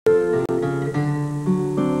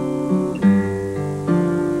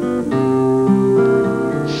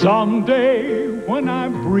Someday when I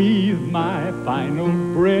breathe my final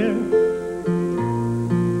breath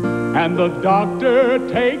and the doctor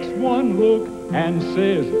takes one look and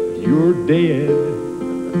says, you're dead,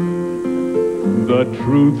 the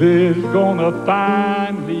truth is gonna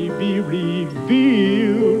finally be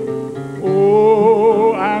revealed.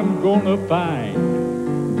 Oh, I'm gonna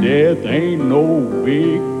find death ain't no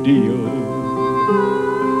big deal.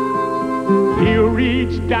 He'll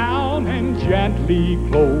reach down and gently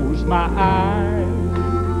close my eyes,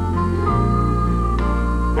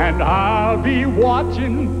 and I'll be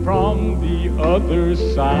watching from the other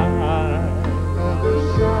side.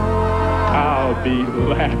 I'll be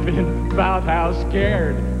laughing about how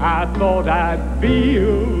scared I thought I'd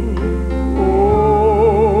feel.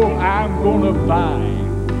 Oh, I'm gonna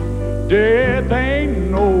find death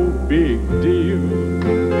ain't no big deal.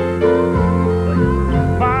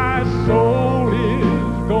 My soul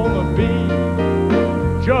is gonna be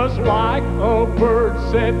just like a bird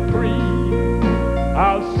set free.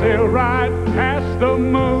 I'll sail right past the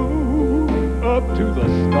moon up to the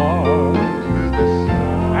stars,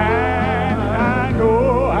 and I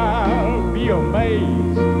know I'll be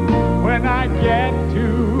amazed when I get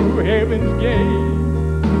to heaven's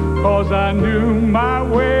gate, 'cause I knew my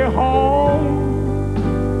way home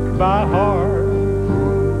by heart.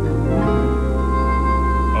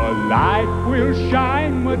 A light will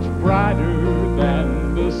shine much brighter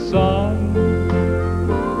than the sun,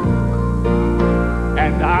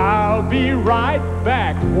 and I'll be right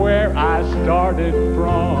back where I started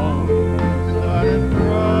from.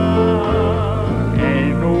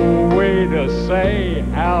 Ain't no way to say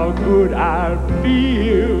how good I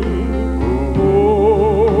feel.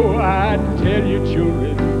 Oh, I tell you,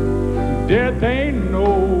 children, death ain't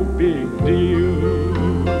no big deal.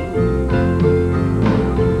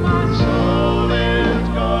 My soul is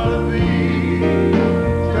gonna be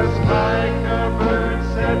just like a bird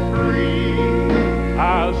set free.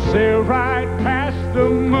 I'll sail right past the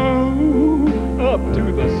moon up to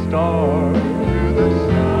the stars.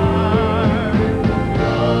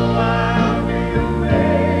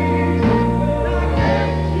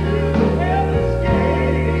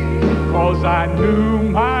 I knew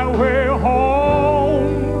my way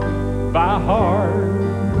home by heart.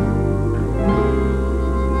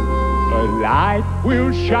 A light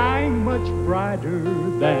will shine much brighter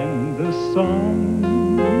than the sun,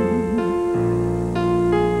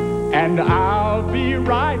 and I'll be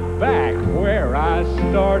right back where I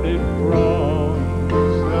started from.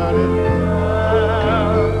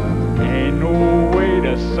 Ain't no way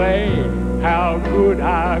to say how good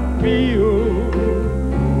I feel.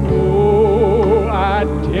 Oh, I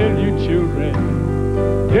tell you, children,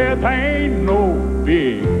 death ain't no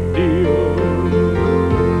big deal.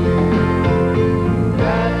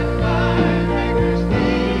 That's my maker's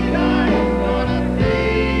deed I'm gonna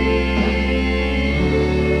feel.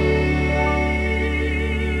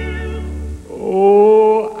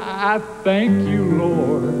 Oh, I thank you,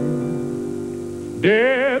 Lord.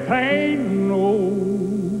 Death ain't no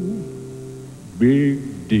big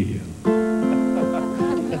deal.